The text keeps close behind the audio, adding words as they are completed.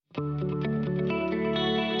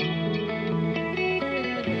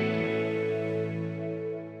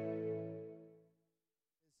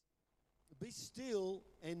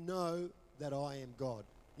that I am God.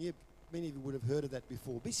 Many of you would have heard of that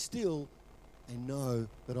before. Be still and know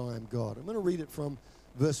that I am God. I'm going to read it from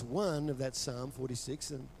verse 1 of that Psalm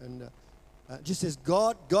 46, and it just says,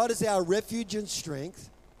 God is our refuge and strength,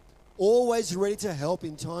 always ready to help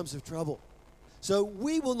in times of trouble. So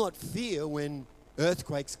we will not fear when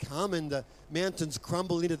earthquakes come and the mountains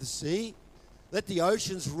crumble into the sea. Let the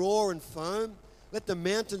oceans roar and foam. Let the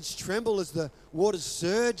mountains tremble as the waters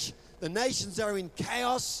surge. The nations are in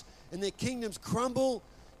chaos and their kingdoms crumble.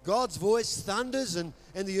 God's voice thunders and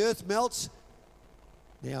the earth melts.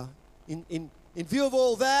 Now, in view of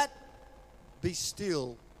all that, be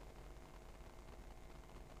still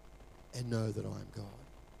and know that I am God.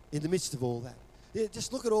 In the midst of all that. Yeah,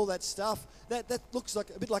 just look at all that stuff. That looks like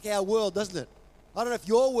a bit like our world, doesn't it? I don't know if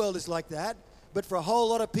your world is like that, but for a whole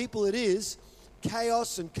lot of people it is.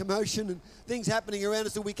 Chaos and commotion and things happening around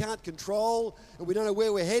us that we can't control, and we don't know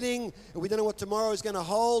where we're heading, and we don't know what tomorrow is going to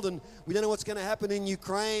hold, and we don't know what's going to happen in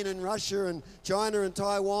Ukraine and Russia and China and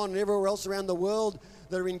Taiwan and everywhere else around the world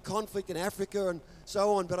that are in conflict in Africa and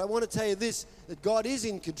so on. But I want to tell you this, that God is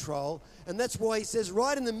in control, and that's why he says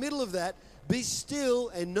right in the middle of that, be still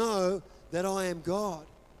and know that I am God.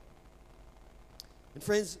 And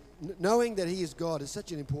friends, knowing that he is God is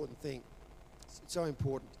such an important thing. It's so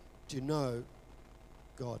important to know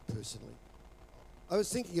God personally. I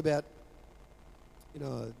was thinking about,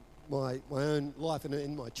 my own life and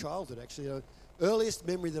in my childhood, actually. Earliest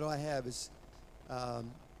memory that I have is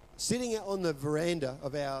sitting out on the veranda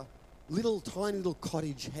of our tiny little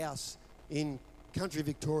cottage house in country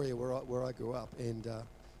Victoria, where I grew up,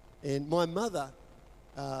 and my mother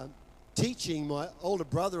teaching my older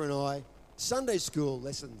brother and I Sunday school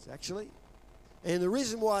lessons, actually. And the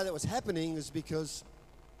reason why that was happening is because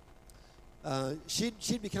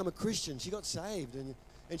she'd become a Christian. She got saved, and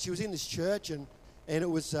she was in this church, and it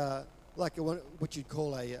was like what you'd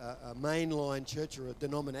call a mainline church or a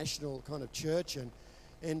denominational kind of church.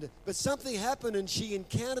 But something happened, and she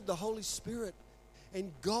encountered the Holy Spirit,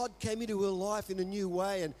 and God came into her life in a new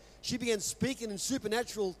way, and she began speaking in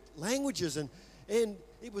supernatural languages, and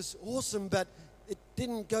it was awesome, but it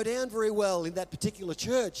didn't go down very well in that particular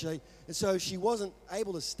church, and so she wasn't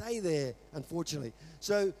able to stay there, unfortunately.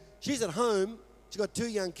 So she's at home, she's got 2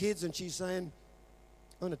 young kids, and she's saying,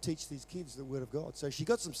 I'm going to teach these kids the Word of God. So she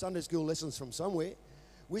got some Sunday school lessons from somewhere.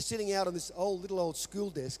 We're sitting out on this old school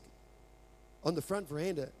desk on the front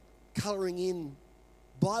veranda, colouring in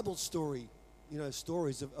Bible stories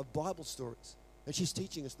of Bible stories. And she's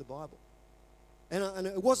teaching us the Bible. And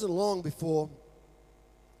it wasn't long before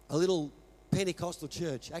a little Pentecostal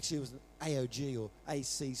church, actually it was an AOG or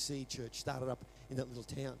ACC church, started up in that little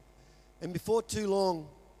town. And before too long,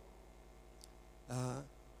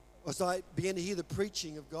 as I began to hear the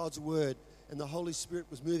preaching of God's Word, and the Holy Spirit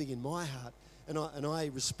was moving in my heart, and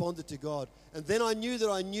I responded to God. And then I knew that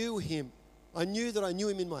I knew Him. I knew that I knew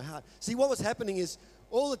Him in my heart. See, what was happening is,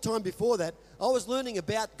 all the time before that, I was learning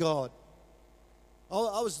about God.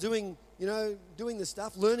 I was doing the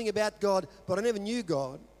stuff, learning about God, but I never knew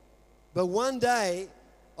God. But one day,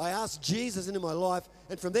 I asked Jesus into my life,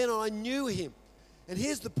 and from then on, I knew Him. And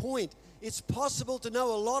here's the point. It's possible to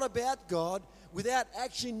know a lot about God without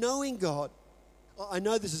actually knowing God. I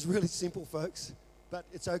know this is really simple, folks, but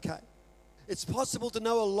it's okay. It's possible to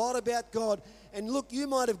know a lot about God. And look, you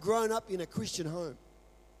might have grown up in a Christian home.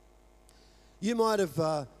 You might have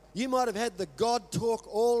had the God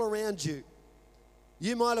talk all around you.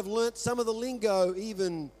 You might have learnt some of the lingo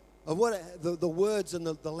even of the words and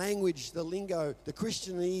the language, the lingo, the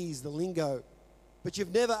Christianese, the lingo. But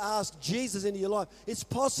you've never asked Jesus into your life. It's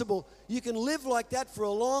possible you can live like that for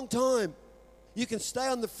a long time. You can stay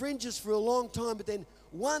on the fringes for a long time, but then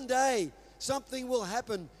one day something will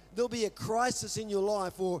happen. There'll be a crisis in your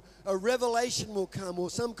life, or a revelation will come,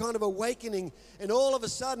 or some kind of awakening, and all of a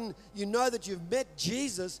sudden you know that you've met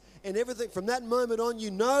Jesus, and everything from that moment on,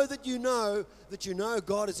 you know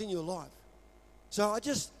God is in your life. So I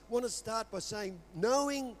just want to start by saying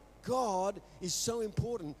knowing God is so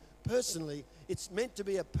important personally. It's meant to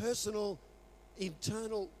be a personal,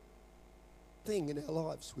 internal thing in our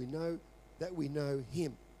lives. We know that we know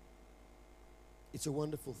Him. It's a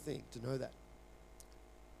wonderful thing to know that.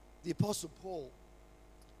 The Apostle Paul,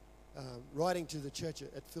 writing to the church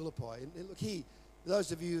at Philippi, and look,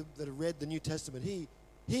 those of you that have read the New Testament,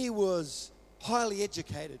 he was highly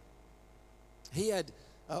educated. He had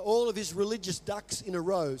all of his religious ducks in a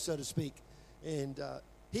row, so to speak, and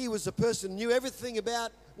he was a person who knew everything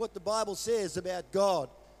about what the Bible says about God,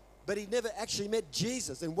 but he never actually met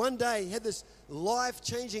Jesus. And one day he had this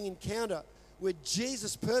life-changing encounter where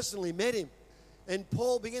Jesus personally met him, and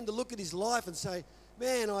Paul began to look at his life and say,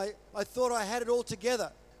 man, I thought I had it all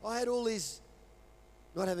together. I had all these,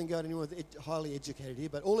 not having got anyone highly educated here,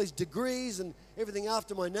 but all these degrees and everything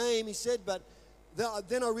after my name, he said, but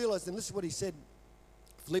then I realized, and this is what he said,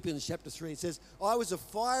 Philippians chapter 3, it says, I was a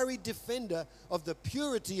fiery defender of the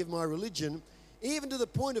purity of my religion, even to the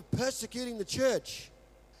point of persecuting the church,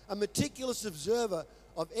 a meticulous observer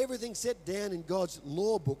of everything set down in God's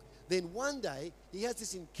law book. Then one day, he has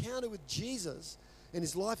this encounter with Jesus, and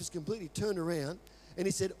his life is completely turned around, and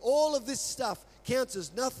he said, all of this stuff counts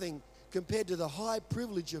as nothing compared to the high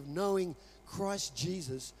privilege of knowing Christ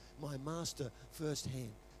Jesus, my master,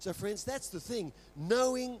 firsthand. So friends, that's the thing,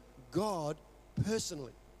 knowing God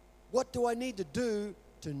personally. What do I need to do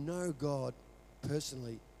to know God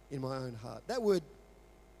personally in my own heart? That word,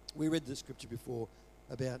 we read the scripture before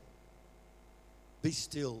about be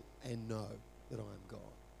still and know that I am God.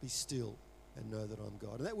 Be still and know that I'm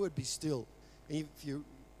God. And that word be still, and if you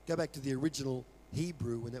go back to the original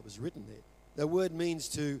Hebrew when that was written there, that word means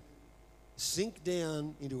to sink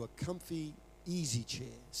down into a comfy, easy chair.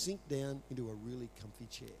 Sink down into a really comfy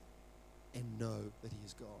chair and know that he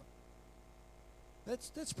is God.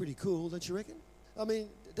 That's pretty cool, don't you reckon? I mean,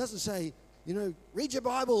 it doesn't say, read your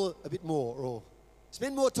Bible a bit more, or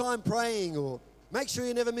spend more time praying, or make sure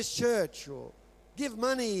you never miss church, or give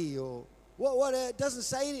money, or what. It doesn't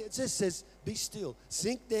say anything. It just says, be still.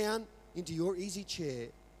 Sink down into your easy chair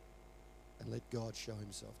and let God show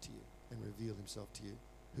himself to you and reveal himself to you,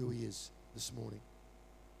 who he is this morning.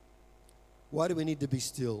 Why do we need to be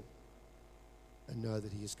still and know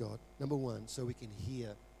that he is God? Number one, so we can hear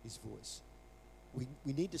his voice. We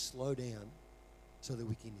need to slow down so that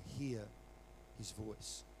we can hear his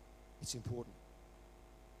voice. It's important.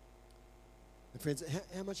 And friends,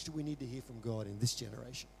 how much do we need to hear from God in this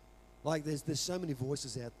generation? Like there's so many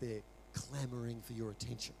voices out there clamoring for your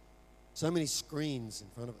attention. So many screens in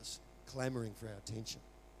front of us clamoring for our attention.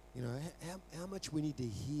 How much we need to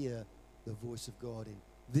hear the voice of God in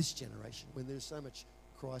this generation when there's so much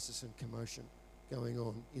crisis and commotion going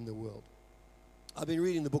on in the world. I've been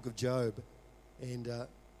reading the book of Job, and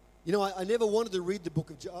I never wanted to read the book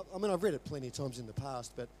of Job. I mean, I've read it plenty of times in the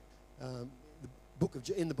past, but the book of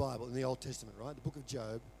in the Bible, in the Old Testament, right? The book of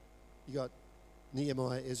Job, you got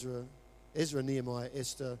Nehemiah, Ezra, Nehemiah,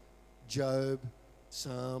 Esther, Job,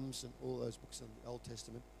 Psalms, and all those books in the Old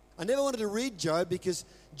Testament. I never wanted to read Job because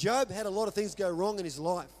Job had a lot of things go wrong in his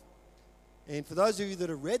life. And for those of you that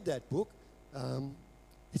have read that book,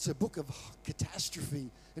 it's a book of catastrophe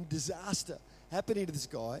and disaster happening to this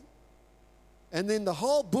guy. And then the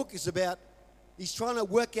whole book is about, he's trying to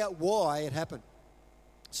work out why it happened.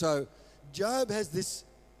 So Job has this,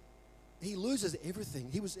 he loses everything.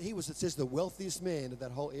 He was, it says, the wealthiest man of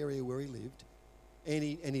that whole area where he lived. And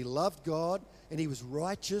he loved God, and he was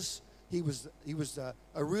righteous. He was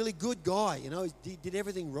a really good guy, he did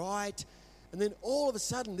everything right. And then all of a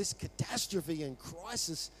sudden, this catastrophe and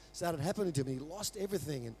crisis started happening to him. He lost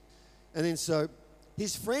everything. And then so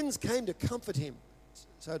his friends came to comfort him,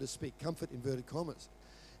 so to speak, comfort inverted commas.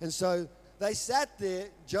 And so they sat there.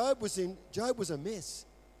 Job was a mess.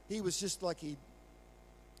 He was just like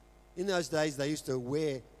in those days, they used to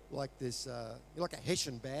wear like this, like a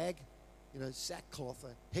Hessian bag, sackcloth,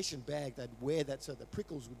 a Hessian bag. They'd wear that so the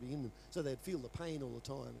prickles would be in them, so they'd feel the pain all the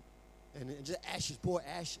time. And just ashes, pour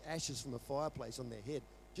ashes from a fireplace on their head,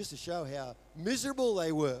 just to show how miserable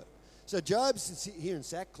they were. So Job's here in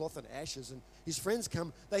sackcloth and ashes, and his friends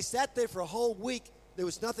come. They sat there for a whole week. There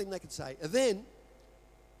was nothing they could say. And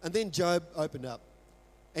then Job opened up,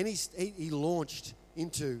 and he launched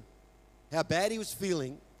into how bad he was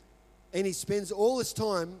feeling, and he spends all this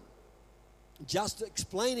time just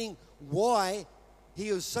explaining why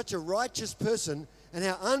he was such a righteous person and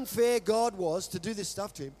how unfair God was to do this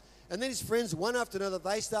stuff to him. And then his friends, one after another,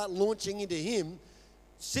 they start launching into him,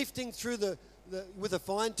 sifting through with a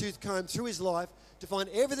fine-tooth comb through his life to find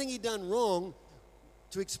everything he'd done wrong,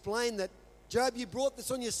 to explain that, Job, you brought this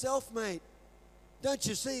on yourself, mate. Don't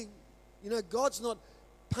you see? God's not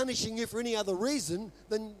punishing you for any other reason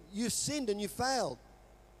than you sinned and you failed.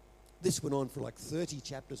 This went on for like 30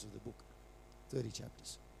 chapters of the book. 30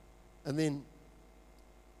 chapters. And then,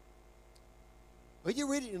 when you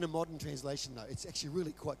read it in a modern translation, though, it's actually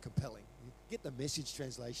really quite compelling. You get the Message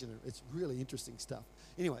translation, and it's really interesting stuff.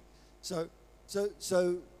 Anyway, so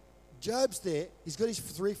Job's there. He's got his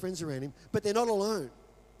 3 friends around him, but they're not alone.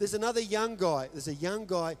 There's another young guy. There's a young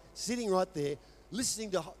guy sitting right there,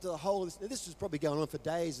 listening to the whole of this. Now, this was probably going on for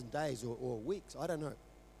days and days or weeks. I don't know.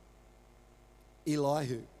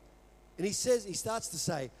 Elihu. And he starts to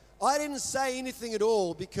say, I didn't say anything at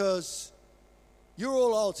all because you're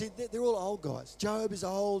all old. See, they're all old guys. Job is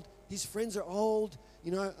old. His friends are old.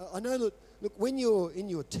 I know, look, when you're in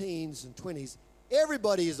your teens and 20s,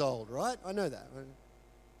 Everybody is old, right? I know that.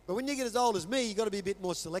 But when you get as old as me, you've got to be a bit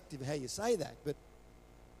more selective how you say that. But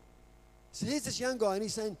so here's this young guy, and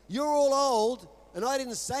he's saying, you're all old, and I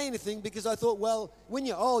didn't say anything because I thought, well, when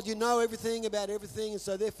you're old, you know everything about everything, and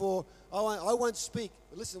so therefore I won't speak.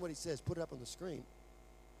 But listen to what he says. Put it up on the screen.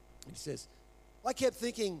 He says, I kept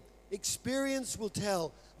thinking, experience will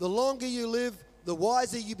tell. The longer you live, the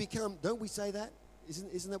wiser you become. Don't we say that?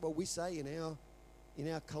 Isn't that what we say in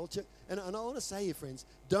our culture? And I want to say here, friends,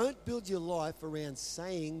 don't build your life around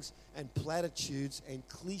sayings and platitudes and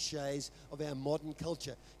cliches of our modern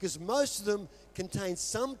culture, because most of them contain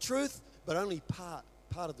some truth, but only part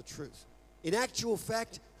of the truth. In actual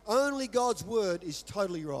fact, only God's word is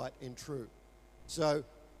totally right and true. So,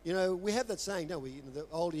 we have that saying, don't we? The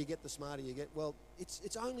older you get, the smarter you get. Well,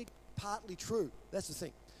 it's only partly true. That's the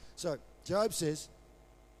thing. So, Job says,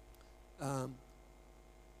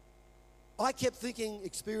 I kept thinking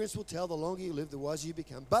experience will tell, the longer you live, the wiser you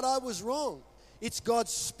become. But I was wrong. It's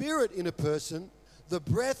God's Spirit in a person, the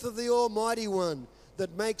breath of the Almighty One,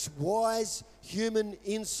 that makes wise human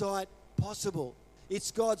insight possible. It's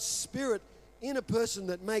God's Spirit in a person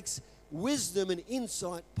that makes wisdom and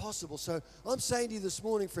insight possible. So I'm saying to you this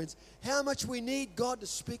morning, friends, how much we need God to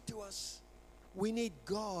speak to us. We need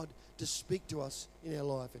God to speak to us in our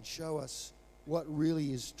life and show us what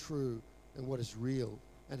really is true and what is real,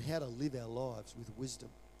 and how to live our lives with wisdom.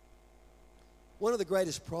 One of the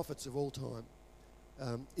greatest prophets of all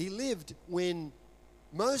time, he lived when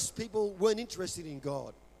most people weren't interested in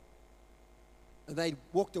God. And they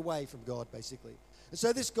walked away from God, basically. And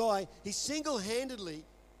so this guy, he single-handedly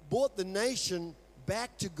brought the nation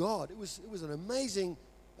back to God. It was an amazing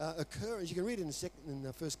occurrence. You can read it in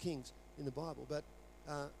 1 Kings in the Bible. But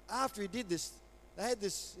after he did this, they had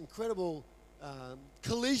this incredible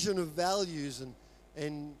collision of values,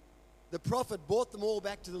 and the prophet brought them all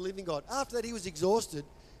back to the living God. After that, he was exhausted,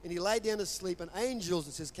 and he laid down to sleep, and angels,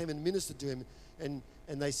 it says, came and ministered to him, and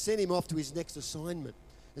they sent him off to his next assignment.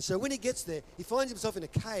 And so when he gets there, he finds himself in a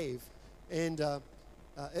cave, and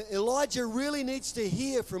Elijah really needs to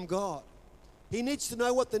hear from God. He needs to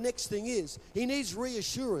know what the next thing is. He needs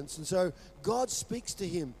reassurance, and so God speaks to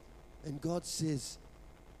him, and God says,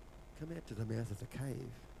 come out to the mouth of the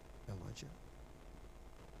cave, Elijah.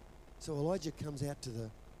 So Elijah comes out to the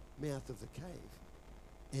mouth of the cave,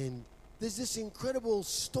 and there's this incredible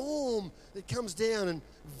storm that comes down, and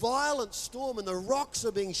violent storm, and the rocks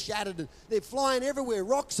are being shattered, and they're flying everywhere.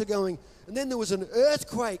 Rocks are going, and then there was an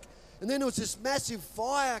earthquake, and then there was this massive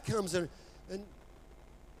fire comes, and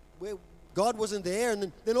where God wasn't there,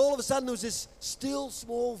 and then all of a sudden there was this still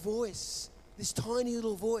small voice, this tiny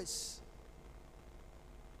little voice,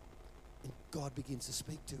 and God begins to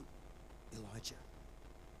speak to Elijah.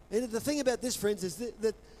 And the thing about this, friends, is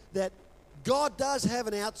that God does have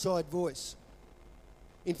an outside voice.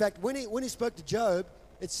 In fact, when he spoke to Job,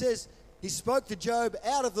 it says he spoke to Job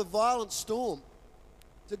out of the violent storm.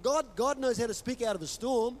 So God knows how to speak out of a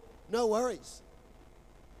storm, no worries.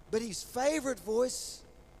 But his favorite voice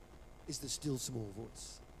is the still small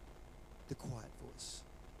voice, the quiet voice.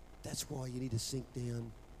 That's why you need to sink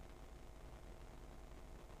down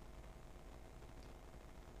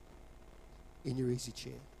in your easy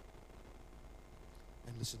chair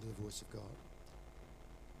and listen to the voice of God.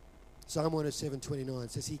 Psalm 107:29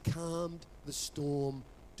 says, he calmed the storm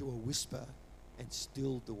to a whisper and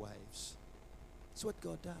stilled the waves. That's what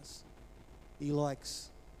God does. He likes...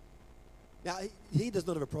 Now, he does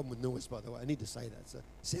not have a problem with noise, by the way. I need to say that. So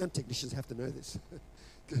sound technicians have to know this.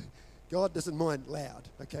 God doesn't mind loud,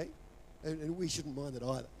 okay? And we shouldn't mind that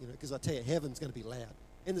either, because I tell you, heaven's going to be loud.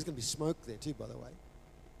 And there's going to be smoke there too, by the way.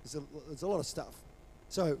 There's a lot of stuff.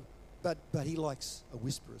 So... But he likes a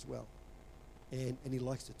whisper as well. And he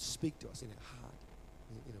likes to speak to us in our heart,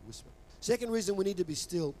 in a whisper. Second reason we need to be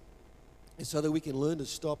still is so that we can learn to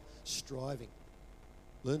stop striving.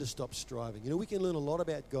 Learn to stop striving. We can learn a lot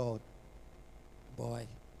about God by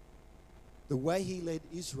the way he led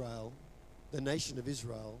Israel, the nation of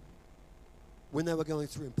Israel, when they were going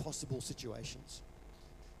through impossible situations.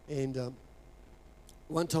 And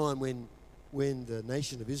one time when the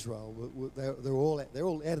nation of Israel, they're all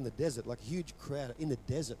out in the desert, like a huge crowd in the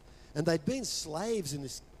desert. And they'd been slaves in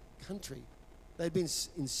this country. They'd been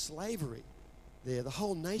in slavery there. The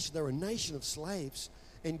whole nation, they were a nation of slaves.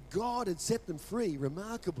 And God had set them free,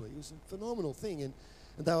 remarkably. It was a phenomenal thing. And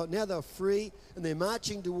now they were free, and they're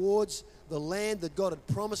marching towards the land that God had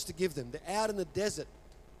promised to give them. They're out in the desert.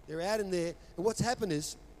 They're out in there. And what's happened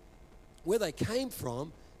is, where they came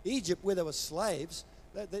from, Egypt, where they were slaves,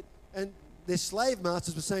 and their slave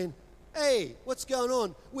masters were saying, Hey, what's going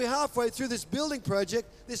on? We're halfway through this building project.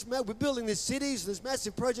 We're building these cities, this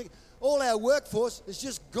massive project. All our workforce is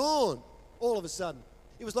just gone all of a sudden.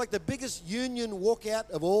 It was like the biggest union walkout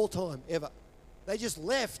of all time ever. They just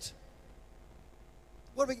left.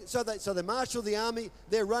 So they marshal the army.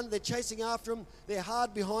 They're chasing after them. They're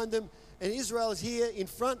hard behind them. And Israel is here. In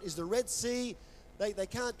front is the Red Sea. They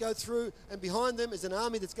can't go through. And behind them is an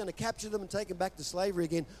army that's going to capture them and take them back to slavery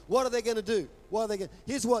again. What are they going to do?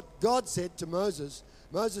 Here's what God said to Moses.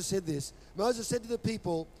 Moses said this. Moses said to the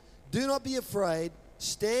people, "Do not be afraid.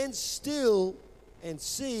 Stand still and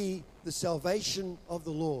see the salvation of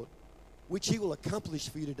the Lord, which he will accomplish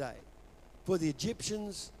for you today. For the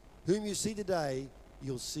Egyptians whom you see today,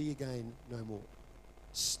 you'll see again no more.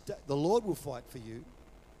 The Lord will fight for you,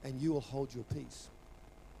 and you will hold your peace."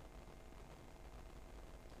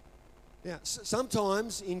 Now,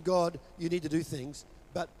 sometimes in God you need to do things,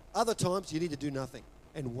 but other times you need to do nothing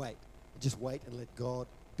and wait. Just wait and let God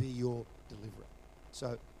be your deliverer.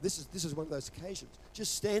 So this is one of those occasions.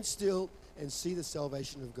 Just stand still and see the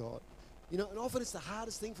salvation of God. You know, and often it's the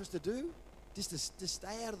hardest thing for us to do, just to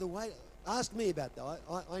stay out of the way. Ask me about that.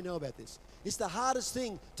 I know about this. It's the hardest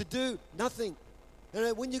thing to do nothing.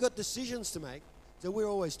 And when you've got decisions to make, so we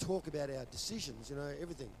always talk about our decisions,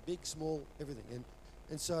 everything, big, small, everything.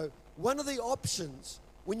 And so one of the options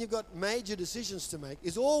when you've got major decisions to make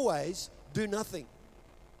is always do nothing.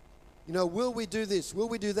 Will we do this? Will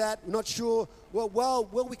we do that? We're not sure. Well,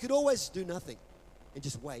 we could always do nothing and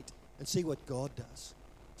just wait and see what God does.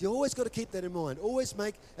 You always got to keep that in mind. Always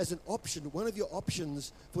make as an option, one of your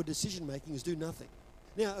options for decision making is do nothing.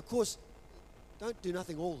 Now, of course, don't do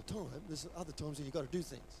nothing all the time. There's other times when you've got to do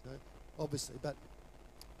things, obviously. But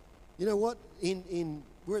you know what? In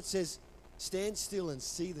where it says, stand still and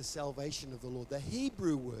see the salvation of the Lord. The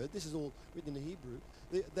Hebrew word, this is all written in the Hebrew,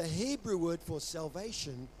 the Hebrew word for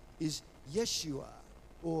salvation is Yeshua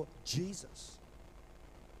or Jesus.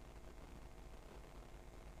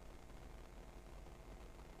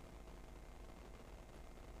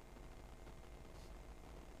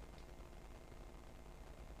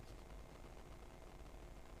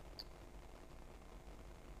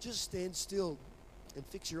 Just stand still and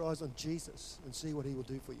fix your eyes on Jesus and see what he will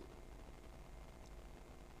do for you.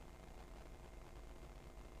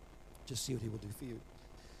 Just see what he will do for you.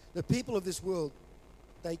 The people of this world,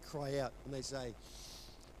 they cry out and they say,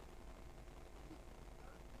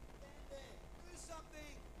 "Stand there, do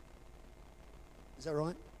something." Is that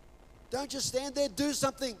right? Don't just stand there, do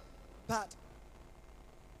something. But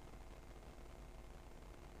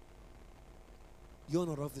you're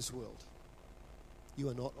not of this world. You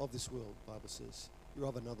are not of this world, the Bible says. You're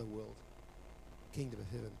of another world, kingdom of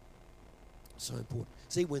heaven. So important.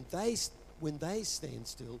 See, when they stand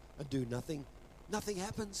still and do nothing, nothing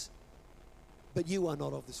happens. But you are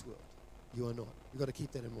not of this world. You are not. You've got to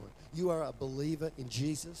keep that in mind. You are a believer in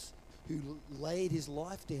Jesus who laid his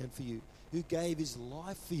life down for you, who gave his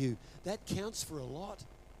life for you. That counts for a lot.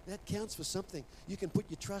 That counts for something. You can put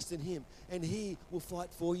your trust in him and he will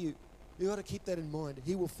fight for you. You've got to keep that in mind.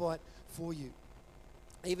 He will fight for you.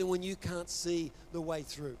 Even when you can't see the way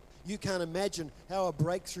through. You can't imagine how a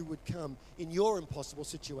breakthrough would come in your impossible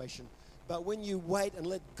situation. But when you wait and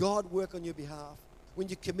let God work on your behalf, when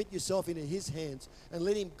you commit yourself into his hands and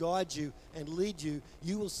let him guide you and lead you,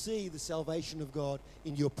 you will see the salvation of God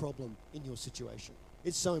in your problem, in your situation.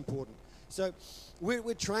 It's so important. So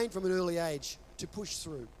we're trained from an early age to push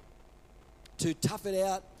through, to tough it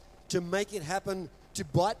out, to make it happen, to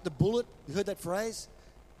bite the bullet. You heard that phrase?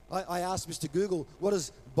 I asked Mr. Google, what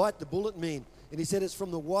does bite the bullet mean? And he said it's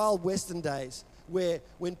from the wild western days where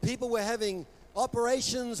when people were having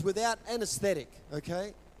operations without anesthetic,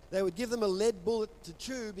 okay, they would give them a lead bullet to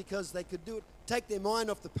chew because they could do it, take their mind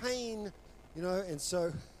off the pain, and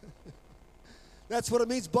so that's what it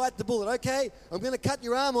means, bite the bullet. Okay, I'm going to cut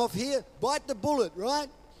your arm off here, bite the bullet, right?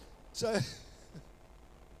 So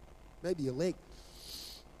maybe your leg.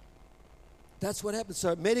 That's what happens.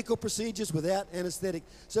 So medical procedures without anesthetic.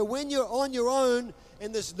 So when you're on your own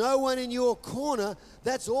and there's no one in your corner,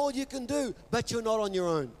 that's all you can do. But you're not on your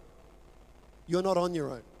own. You're not on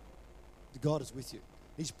your own. God is with you.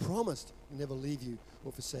 He's promised to never leave you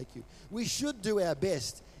or forsake you. We should do our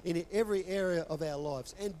best in every area of our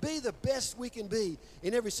lives and be the best we can be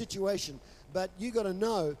in every situation. But you got to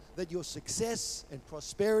know that your success and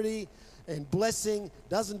prosperity and blessing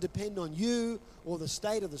doesn't depend on you or the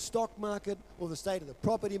state of the stock market or the state of the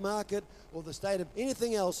property market or the state of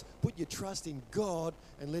anything else. Put your trust in God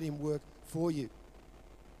and let him work for you.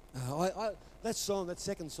 That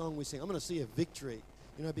second song we sing, I'm going to see a victory,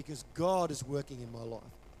 because God is working in my life.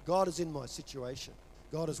 God is in my situation.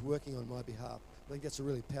 God is working on my behalf. I think that's a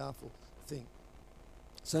really powerful thing.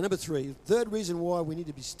 So number 3, third reason why we need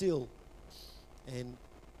to be still and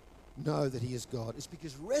know that he is God is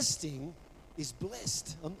because resting is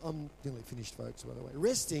blessed. I'm nearly finished, folks, by the way.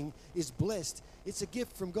 Resting is blessed. It's a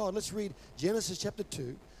gift from God. Let's read Genesis chapter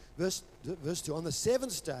 2, verse 2. On the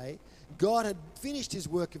 7th day, God had finished his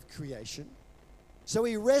work of creation. So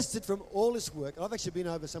he rested from all his work. I've actually been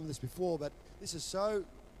over some of this before, but this is so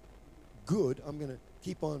good. I'm going to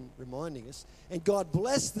keep on reminding us. And God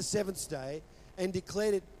blessed the 7th day and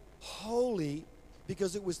declared it holy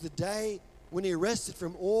because it was the day when he rested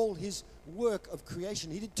from all his work of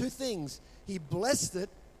creation. He did 2 things. He blessed it,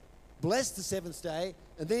 blessed the 7th day,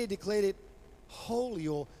 and then he declared it holy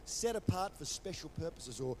or set apart for special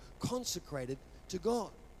purposes or consecrated to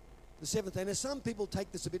God. The 7th day. Now, some people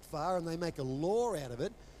take this a bit far and they make a law out of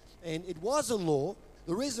it, and it was a law.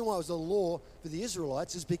 The reason why it was a law for the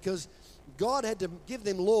Israelites is because God had to give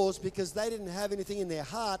them laws because they didn't have anything in their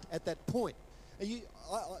heart at that point.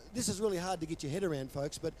 This is really hard to get your head around,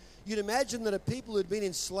 folks, but you'd imagine that a people who'd been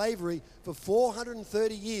in slavery for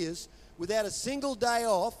 430 years without a single day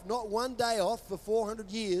off, not one day off for 400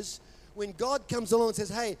 years, when God comes along and says,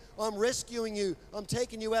 hey, I'm rescuing you, I'm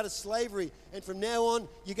taking you out of slavery, and from now on,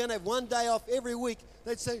 you're going to have one day off every week,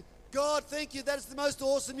 they'd say, God, thank you, that's the most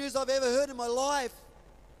awesome news I've ever heard in my life.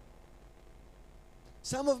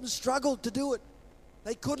 Some of them struggled to do it.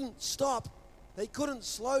 They couldn't stop. They couldn't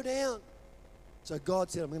slow down. So God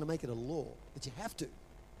said, I'm going to make it a law that you have to,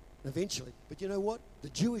 eventually. But you know what? The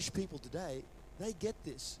Jewish people today, they get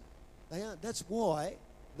this. That's why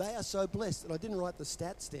they are so blessed. And I didn't write the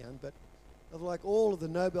stats down, but of like all of the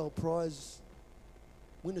Nobel Prize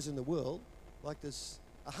winners in the world, like there's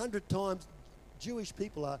 100 times, Jewish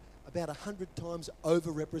people are about 100 times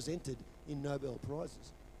overrepresented in Nobel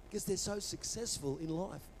Prizes because they're so successful in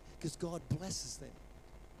life because God blesses them.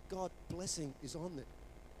 God's blessing is on them.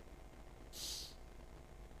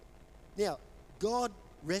 Now, God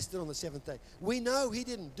rested on the 7th day. We know he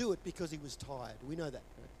didn't do it because he was tired. We know that.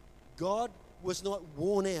 God was not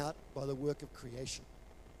worn out by the work of creation.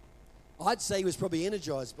 I'd say he was probably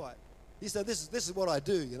energized by it. He said, this is what I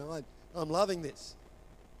do, I'm loving this.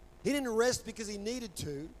 He didn't rest because he needed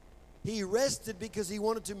to. He rested because he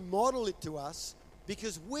wanted to model it to us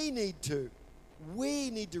because we need to. We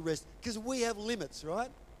need to rest because we have limits, right?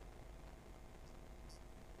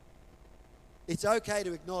 It's okay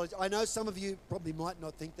to acknowledge. I know some of you probably might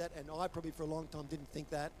not think that, and I probably for a long time didn't think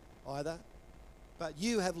that either. But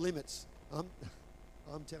you have limits. I'm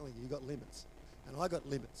telling you, you got limits. And I got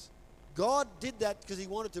limits. God did that because he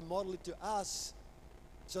wanted to model it to us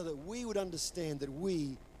so that we would understand that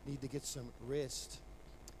we need to get some rest.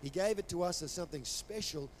 He gave it to us as something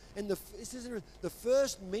special. And this is the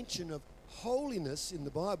first mention of holiness in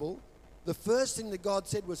the Bible. The first thing that God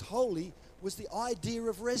said was holy was the idea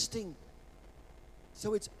of resting.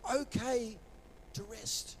 So it's okay to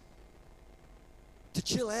rest, to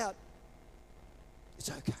chill out. It's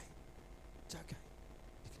okay. It's okay.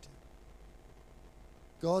 You can do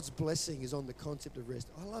it. God's blessing is on the concept of rest.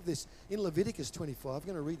 I love this. In Leviticus 25, I'm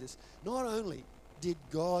going to read this. Not only did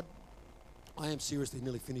God, I am seriously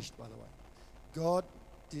nearly finished, by the way. God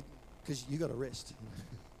did, because you got to rest.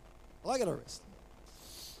 I got to rest.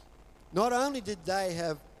 Not only did they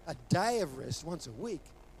have a day of rest once a week,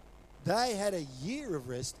 they had a year of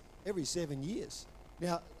rest every 7 years.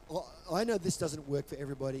 Now, I know this doesn't work for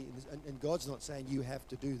everybody, and God's not saying you have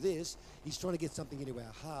to do this. He's trying to get something into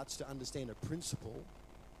our hearts to understand a principle,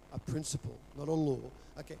 not a law.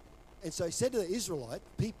 Okay, and so he said to the Israelite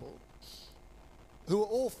people, who were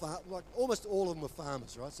all almost all of them were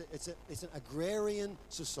farmers, right? So it's an agrarian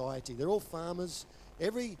society. They're all farmers.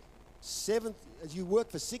 Every 7th, as you work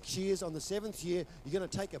for 6 years, on the 7th year, you're going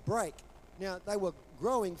to take a break. Now, they were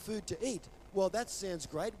growing food to eat. Well, that sounds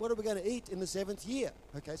great. What are we going to eat in the 7th year?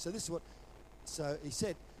 Okay, so this is what, so he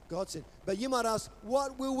said, God said, but you might ask,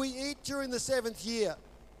 what will we eat during the 7th year,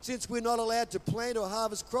 since we're not allowed to plant or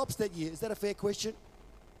harvest crops that year? Is that a fair question?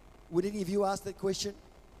 Would any of you ask that question?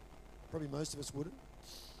 Probably most of us wouldn't.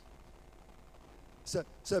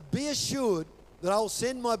 So be assured that I'll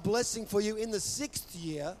send my blessing for you in the 6th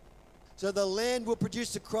year, so the land will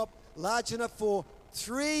produce a crop large enough for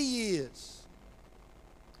 3 years.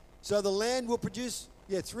 So the land will produce,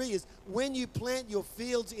 3 years. When you plant your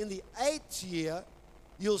fields in the 8th year,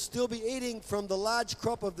 you'll still be eating from the large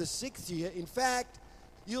crop of the 6th year. In fact,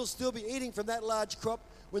 you'll still be eating from that large crop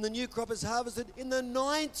when the new crop is harvested in the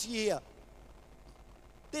 9th year.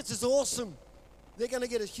 This is awesome. They're going to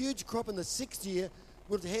get a huge crop in the 6th year,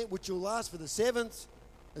 which will last for the 7th,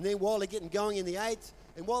 and then while they're getting going in the 8th,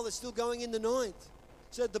 and while they're still going in the 9th.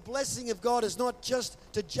 So the blessing of God is not just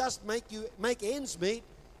to make ends meet.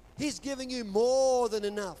 He's giving you more than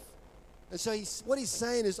enough. And so what he's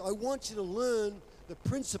saying is, I want you to learn the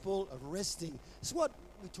principle of resting. It's what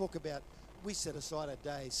we talk about. We set aside a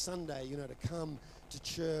day, Sunday, to come to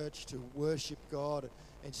church, to worship God,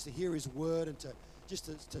 and just to hear his word, and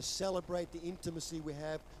to celebrate the intimacy we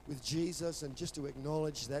have with Jesus, and just to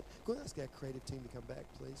acknowledge that. Could I ask our creative team to come back,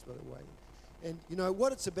 please, by the way? And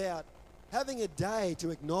what it's about, having a day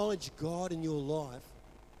to acknowledge God in your life.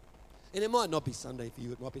 And it might not be Sunday for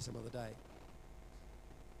you, it might be some other day.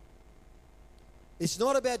 It's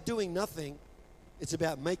not about doing nothing, it's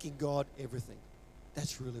about making God everything.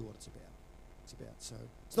 That's really what it's about. So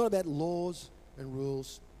it's not about laws and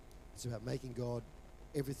rules, it's about making God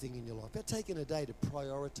everything in your life. About taking a day to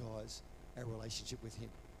prioritize our relationship with him.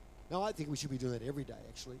 Now, I think we should be doing that every day,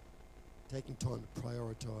 actually. Taking time to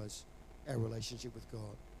prioritize our relationship with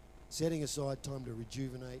God. Setting aside time to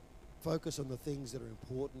rejuvenate, focus on the things that are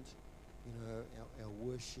important, our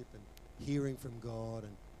worship and hearing from God,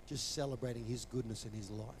 and just celebrating his goodness in his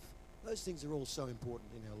life. Those things are all so important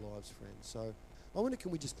in our lives, friends. So I wonder,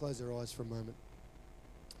 can we just close our eyes for a moment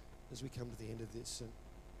as we come to the end of this?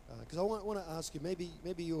 Because I want to ask you, maybe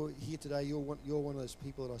you're here today, you're one of those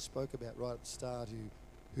people that I spoke about right at the start,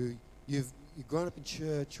 who you've grown up in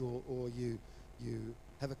church, or you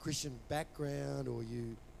have a Christian background, or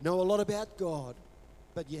you know a lot about God,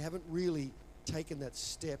 but you haven't really taken that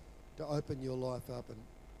step to open your life up and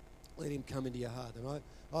let him come into your heart.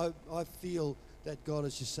 And I feel that God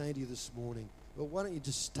is just saying to you this morning, well, why don't you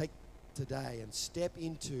just take today and step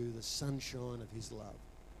into the sunshine of his love.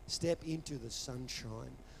 Step into the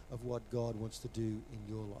sunshine of what God wants to do in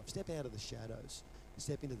your life. Step out of the shadows.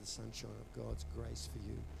 Step into the sunshine of God's grace for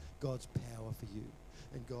you, God's power for you,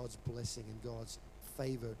 and God's blessing and God's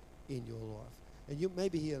favor in your life. And you may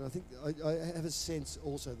be here, and I think I have a sense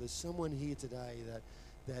also there's someone here today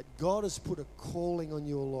that God has put a calling on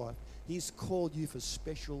your life. He's called you for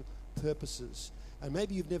special purposes. And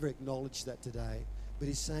maybe you've never acknowledged that today, but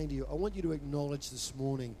he's saying to you, I want you to acknowledge this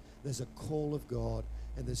morning there's a call of God,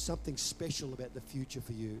 and there's something special about the future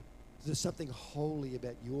for you. There's something holy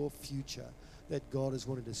about your future that God has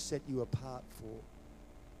wanted to set you apart for.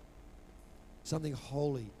 Something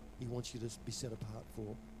holy he wants you to be set apart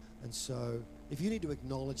for. And so if you need to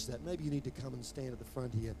acknowledge that, maybe you need to come and stand at the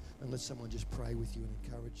front here and let someone just pray with you and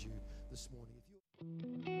encourage you this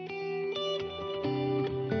morning.